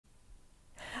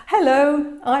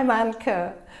Hello, I'm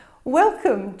Kerr.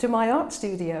 Welcome to my art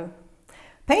studio.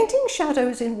 Painting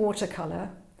shadows in watercolour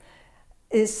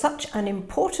is such an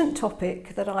important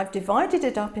topic that I've divided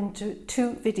it up into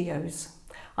 2 videos.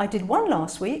 I did one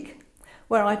last week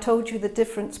where I told you the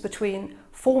difference between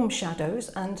form shadows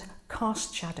and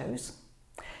cast shadows.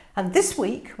 And this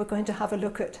week we're going to have a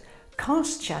look at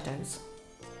cast shadows.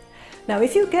 Now,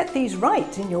 if you get these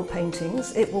right in your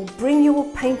paintings, it will bring your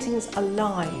paintings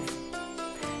alive.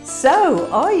 So,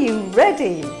 are you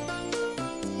ready?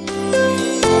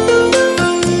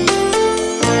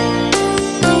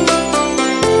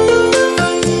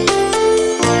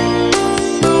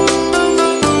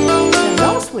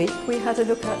 Last week we had a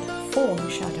look at form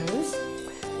shadows,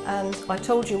 and I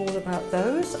told you all about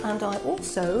those, and I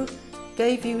also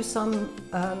gave you some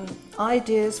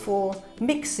ideas for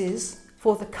mixes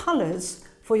for the colours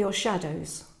for your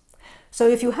shadows. So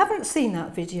if you haven't seen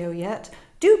that video yet,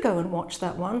 do go and watch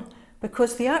that one,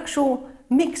 because the actual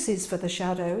mixes for the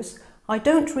shadows, I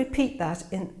don't repeat that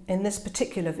in this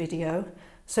particular video.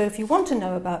 So if you want to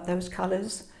know about those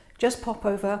colours, just pop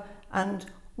over and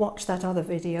watch that other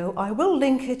video. I will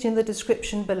link it in the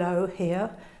description below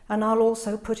here, and I'll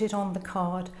also put it on the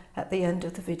card at the end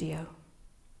of the video.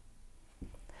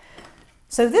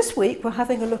 So this week we're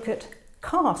having a look at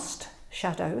cast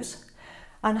shadows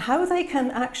and how they can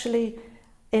actually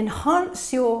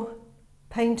enhance your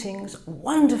paintings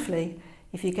wonderfully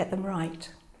if you get them right.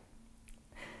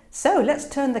 So let's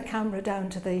turn the camera down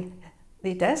to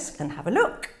the desk and have a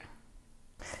look.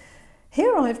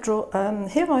 Here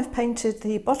I've painted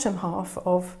the bottom half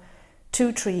of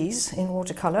 2 trees in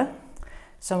watercolour,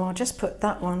 so I'll just put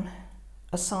that one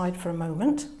aside for a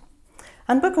moment,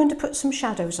 and we're going to put some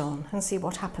shadows on and see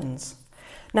what happens.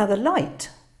 Now the light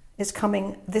is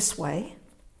coming this way,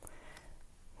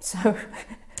 so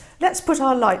let's put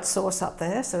our light source up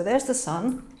there. So there's the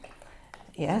sun.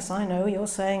 Yes, I know you're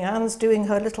saying Anne's doing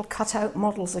her little cutout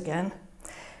models again.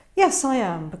 Yes, I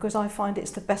am, because I find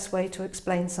it's the best way to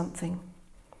explain something.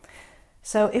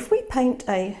 So if we paint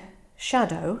a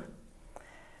shadow,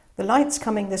 the light's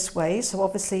coming this way, so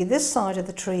obviously this side of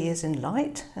the tree is in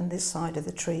light and this side of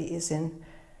the tree is in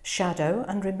shadow.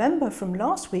 And remember from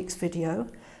last week's video,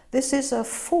 this is a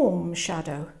form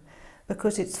shadow,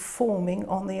 because it's forming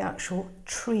on the actual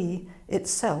tree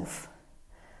itself.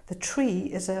 The tree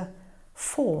is a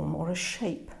form or a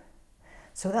shape.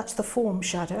 So that's the form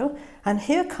shadow. And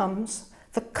here comes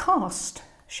the cast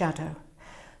shadow.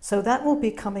 So that will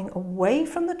be coming away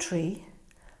from the tree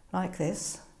like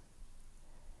this.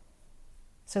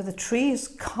 So the tree is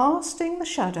casting the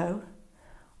shadow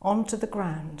onto the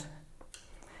ground.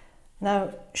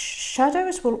 Now,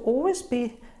 shadows will always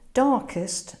be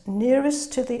darkest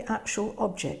nearest to the actual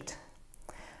object.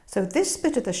 So this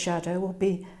bit of the shadow will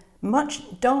be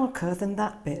much darker than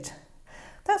that bit.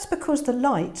 That's because the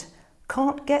light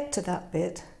can't get to that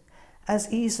bit as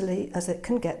easily as it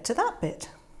can get to that bit.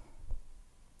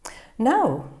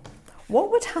 Now,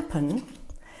 what would happen,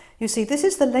 you see this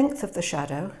is the length of the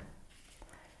shadow.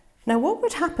 Now what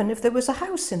would happen if there was a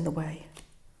house in the way?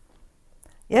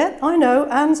 Yeah, I know,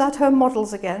 Anne's at her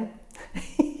models again.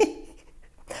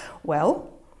 Well,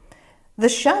 the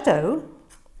shadow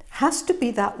has to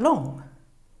be that long,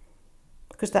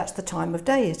 because that's the time of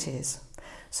day it is.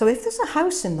 So if there's a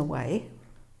house in the way,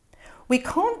 we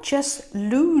can't just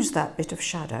lose that bit of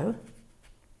shadow.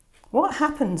 What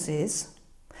happens is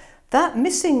that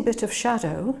missing bit of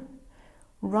shadow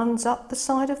runs up the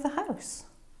side of the house.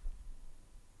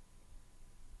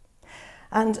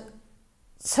 And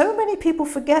so many people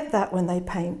forget that when they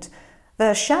paint.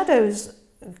 Their shadows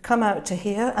come out to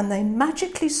here and they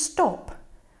magically stop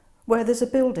where there's a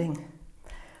building.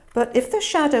 But if the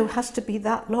shadow has to be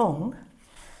that long,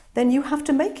 then you have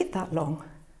to make it that long.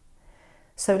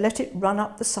 So let it run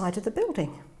up the side of the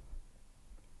building.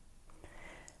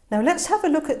 Now let's have a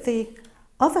look at the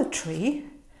other tree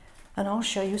and I'll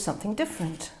show you something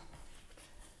different.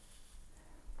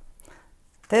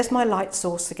 There's my light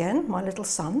source again, my little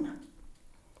sun.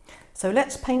 So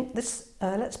let's paint this.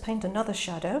 Let's paint another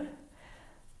shadow,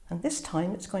 and this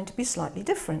time it's going to be slightly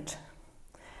different.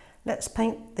 Let's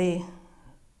paint the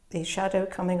shadow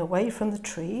coming away from the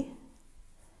tree.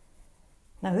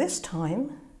 Now this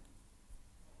time,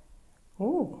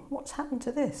 ooh, what's happened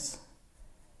to this?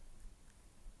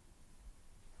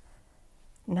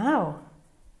 Now,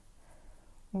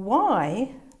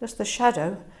 why does the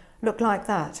shadow look like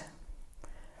that?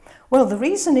 Well, the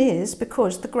reason is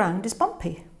because the ground is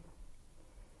bumpy.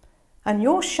 And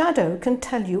your shadow can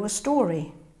tell you a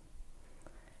story.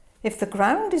 If the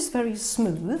ground is very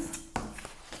smooth,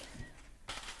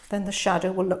 then the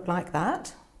shadow will look like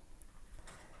that.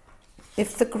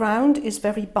 If the ground is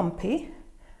very bumpy,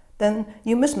 then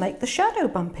you must make the shadow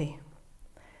bumpy.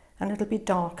 And it'll be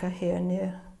darker here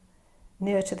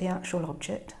near to the actual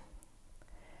object.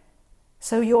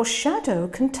 So your shadow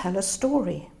can tell a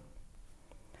story.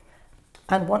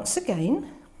 And once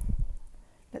again,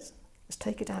 let's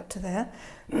take it out to there.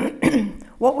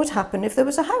 What would happen if there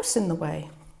was a house in the way?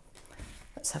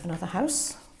 Let's have another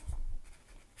house.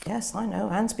 Yes, I know,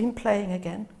 Anne's been playing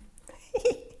again.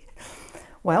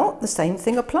 Well, the same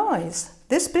thing applies.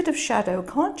 This bit of shadow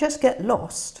can't just get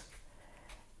lost.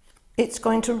 It's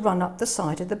going to run up the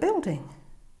side of the building.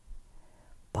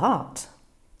 But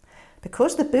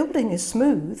because the building is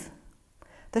smooth,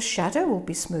 the shadow will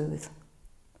be smooth.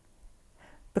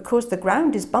 Because the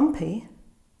ground is bumpy,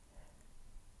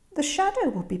 the shadow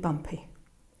will be bumpy.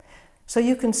 So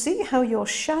you can see how your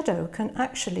shadow can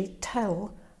actually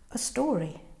tell a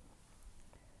story.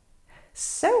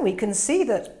 So we can see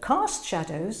that cast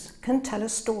shadows can tell a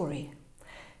story.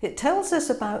 It tells us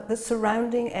about the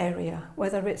surrounding area,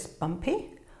 whether it's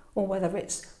bumpy or whether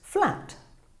it's flat.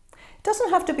 It doesn't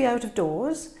have to be out of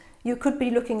doors. You could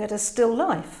be looking at a still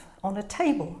life on a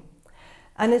table,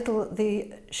 and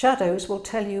the shadows will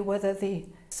tell you whether the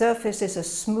surface is a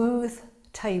smooth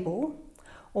table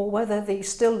or whether the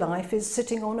still life is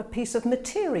sitting on a piece of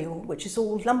material which is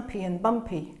all lumpy and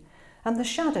bumpy, and the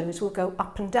shadows will go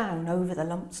up and down over the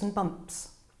lumps and bumps.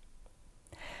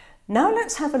 Now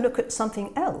let's have a look at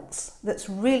something else that's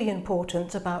really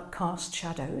important about cast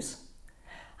shadows,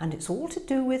 and it's all to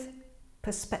do with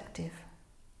perspective.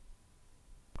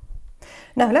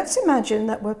 Now let's imagine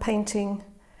that we're painting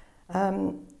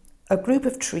a group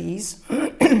of trees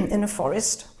in a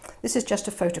forest. This is just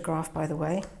a photograph, by the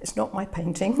way. It's not my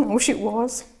painting. I wish it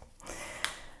was.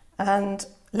 And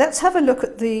let's have a look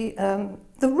at the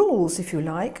rules, if you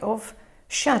like, of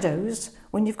shadows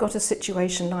when you've got a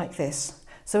situation like this.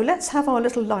 So let's have our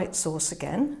little light source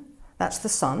again. That's the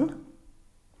sun.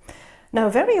 Now,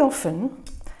 very often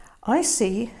I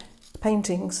see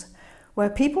paintings where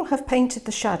people have painted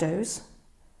the shadows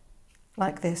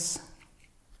like this.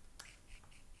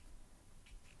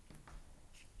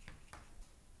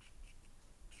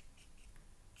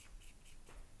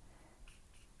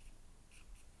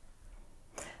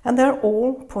 And they're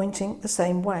all pointing the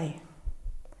same way.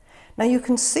 Now you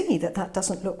can see that that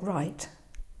doesn't look right,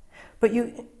 but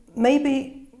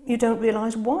maybe you don't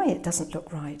realise why it doesn't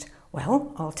look right.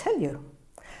 Well, I'll tell you.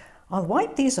 I'll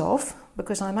wipe these off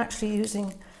because I'm actually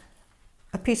using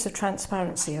a piece of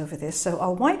transparency over this, so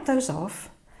I'll wipe those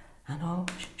off and I'll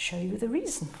show you the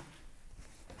reason.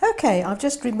 Okay, I've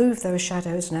just removed those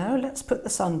shadows now. Let's put the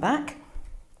sun back.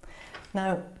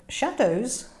 Now,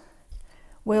 shadows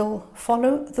will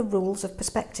follow the rules of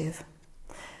perspective.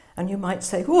 And you might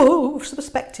say, whoa,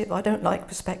 perspective, I don't like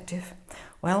perspective.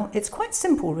 Well, it's quite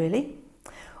simple, really.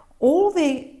 All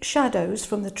the shadows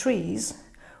from the trees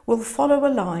will follow a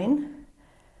line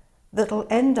that'll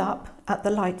end up at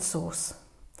the light source.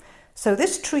 So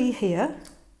this tree here,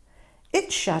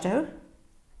 its shadow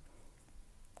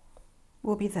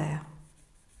will be there.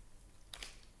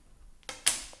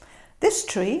 This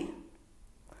tree,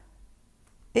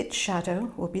 its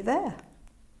shadow will be there.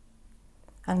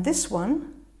 And this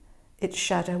one, its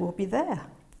shadow will be there.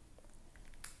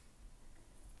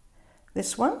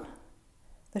 This one,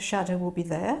 the shadow will be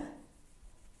there.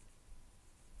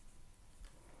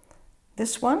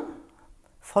 This one,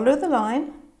 follow the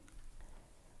line,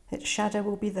 its shadow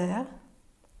will be there.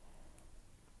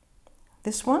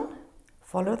 This one,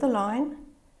 follow the line,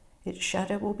 its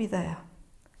shadow will be there.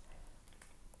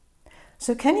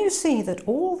 So can you see that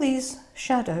all these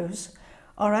shadows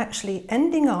are actually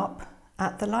ending up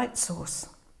at the light source?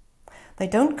 They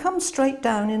don't come straight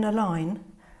down in a line,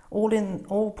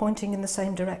 all pointing in the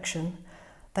same direction.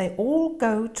 They all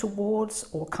go towards,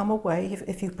 or come away,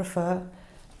 if you prefer,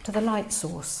 to the light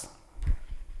source.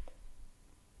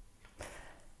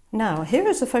 Now, here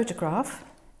is a photograph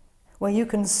where you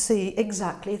can see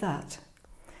exactly that.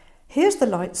 Here's the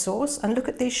light source, and look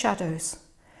at these shadows.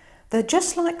 They're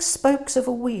just like spokes of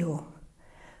a wheel,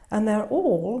 and they're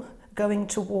all going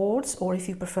towards, or if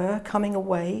you prefer, coming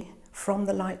away from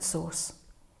the light source.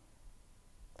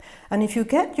 And if you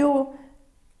get your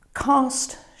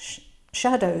cast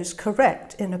shadows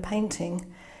correct in a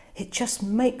painting, it just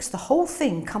makes the whole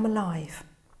thing come alive.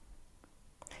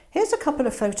 Here's a couple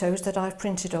of photos that I've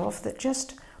printed off that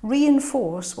just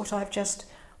reinforce what I've just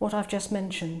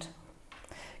mentioned.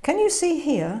 Can you see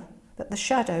here that the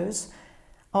shadows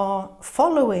are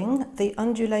following the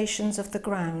undulations of the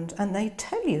ground, and they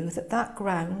tell you that that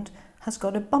ground has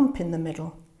got a bump in the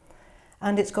middle,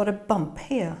 and it's got a bump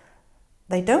here.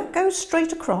 They don't go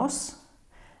straight across,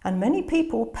 And many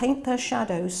people paint their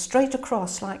shadows straight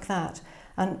across like that.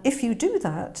 And if you do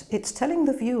that, it's telling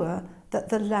the viewer that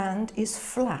the land is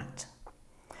flat.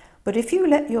 But if you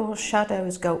let your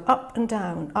shadows go up and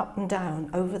down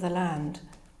over the land,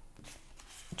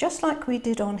 just like we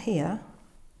did on here,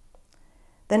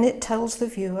 then it tells the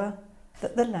viewer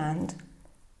that the land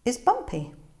is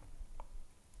bumpy.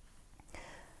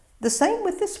 The same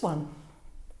with this one.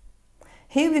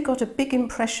 Here we've got a big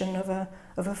impression of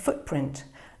a footprint.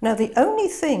 Now the only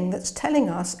thing that's telling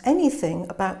us anything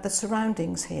about the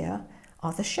surroundings here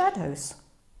are the shadows.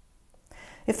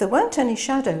 If there weren't any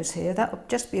shadows here, that would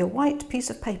just be a white piece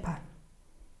of paper.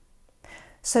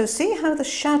 So see how the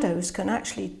shadows can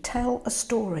actually tell a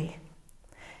story.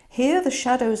 Here the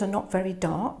shadows are not very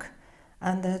dark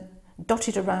and they're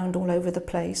dotted around all over the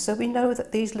place, so we know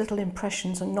that these little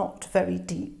impressions are not very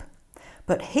deep.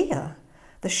 But here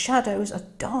the shadows are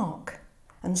dark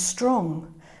and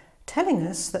strong, telling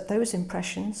us that those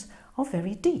impressions are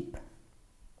very deep.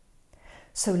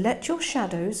 So let your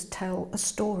shadows tell a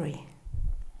story.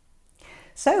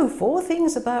 So 4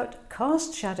 things about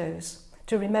cast shadows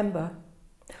to remember.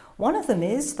 One of them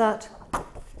is that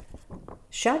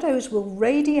shadows will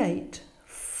radiate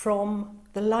from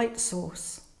the light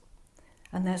source,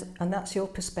 and that's your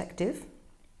perspective.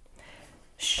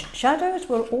 Shadows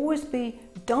will always be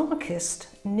darkest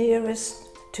nearest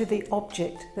to the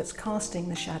object that's casting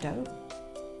the shadow.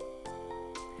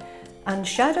 And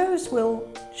shadows will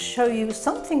show you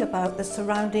something about the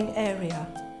surrounding area,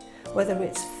 whether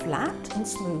it's flat and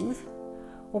smooth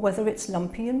or whether it's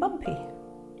lumpy and bumpy.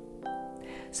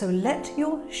 So let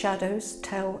your shadows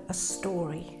tell a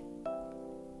story.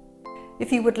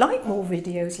 If you would like more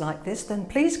videos like this, then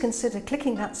please consider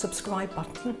clicking that subscribe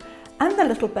button and the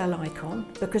little bell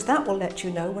icon, because that will let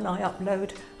you know when I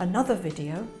upload another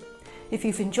video. If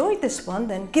you've enjoyed this one,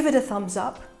 then give it a thumbs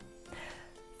up.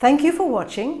 Thank you for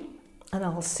watching, and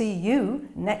I'll see you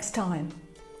next time.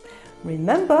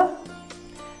 Remember,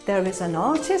 there is an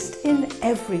artist in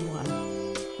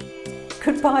everyone.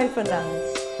 Goodbye for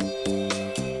now.